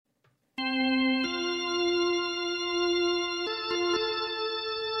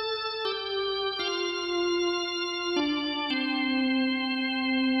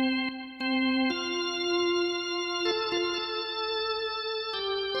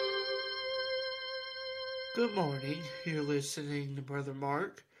Good morning. You're listening to Brother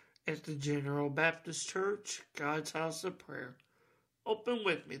Mark at the General Baptist Church, God's House of Prayer. Open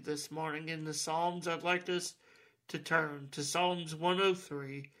with me this morning in the Psalms. I'd like us to turn to Psalms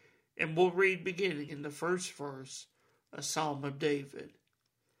 103, and we'll read beginning in the first verse, a Psalm of David.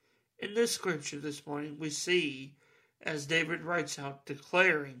 In this scripture this morning, we see as David writes out,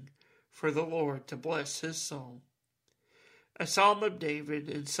 declaring for the Lord to bless his soul. A Psalm of David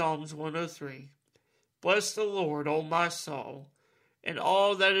in Psalms 103. Bless the Lord, O my soul, and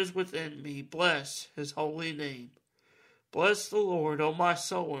all that is within me, bless his holy name. Bless the Lord, O my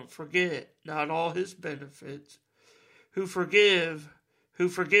soul, and forget not all his benefits, who forgiveth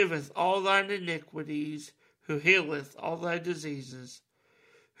all thine iniquities, who healeth all thy diseases,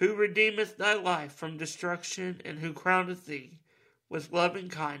 who redeemeth thy life from destruction, and who crowneth thee with loving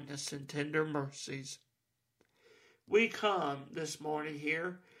kindness and tender mercies. We come this morning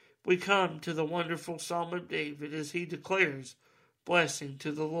here. We come to the wonderful Psalm of David as he declares blessing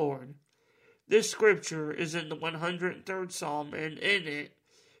to the Lord. This scripture is in the 103rd Psalm, and in it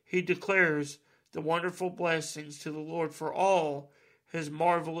he declares the wonderful blessings to the Lord for all his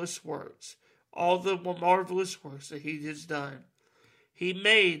marvelous works, all the marvelous works that he has done. He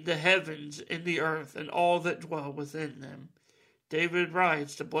made the heavens and the earth and all that dwell within them. David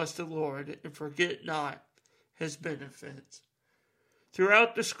writes to bless the Lord and forget not his benefits.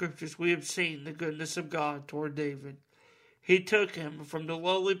 Throughout the scriptures we have seen the goodness of God toward David. He took him from the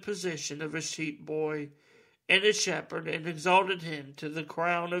lowly position of a sheep boy and a shepherd and exalted him to the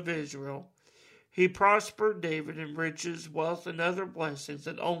crown of Israel. He prospered David in riches, wealth, and other blessings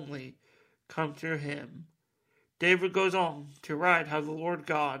that only come through him. David goes on to write how the Lord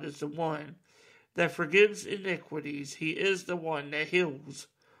God is the one that forgives iniquities. He is the one that heals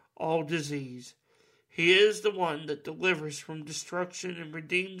all disease. He is the one that delivers from destruction and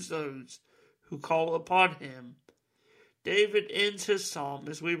redeems those who call upon him. David ends his psalm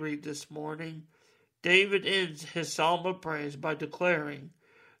as we read this morning. David ends his psalm of praise by declaring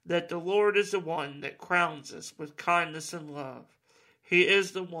that the Lord is the one that crowns us with kindness and love. He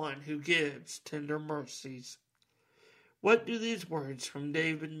is the one who gives tender mercies. What do these words from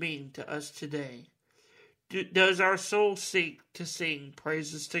David mean to us today? Does our soul seek to sing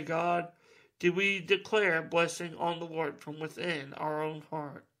praises to God? Do we declare blessing on the Lord from within our own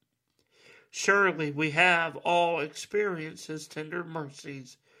heart? Surely we have all experienced his tender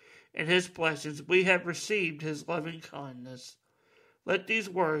mercies and his blessings. We have received his loving kindness. Let these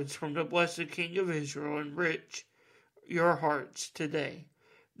words from the blessed King of Israel enrich your hearts today,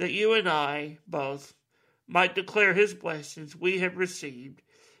 that you and I both might declare his blessings we have received,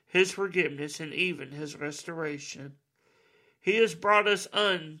 his forgiveness, and even his restoration. He has brought us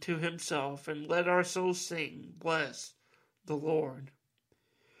unto himself, and let our souls sing, bless the Lord.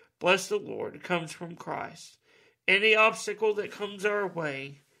 Bless the Lord comes from Christ. Any obstacle that comes our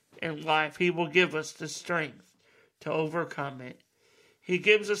way in life, he will give us the strength to overcome it. He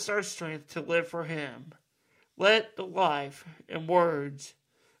gives us our strength to live for him. Let the life and words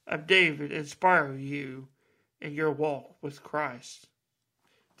of David inspire you in your walk with Christ.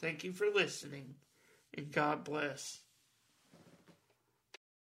 Thank you for listening, and God bless.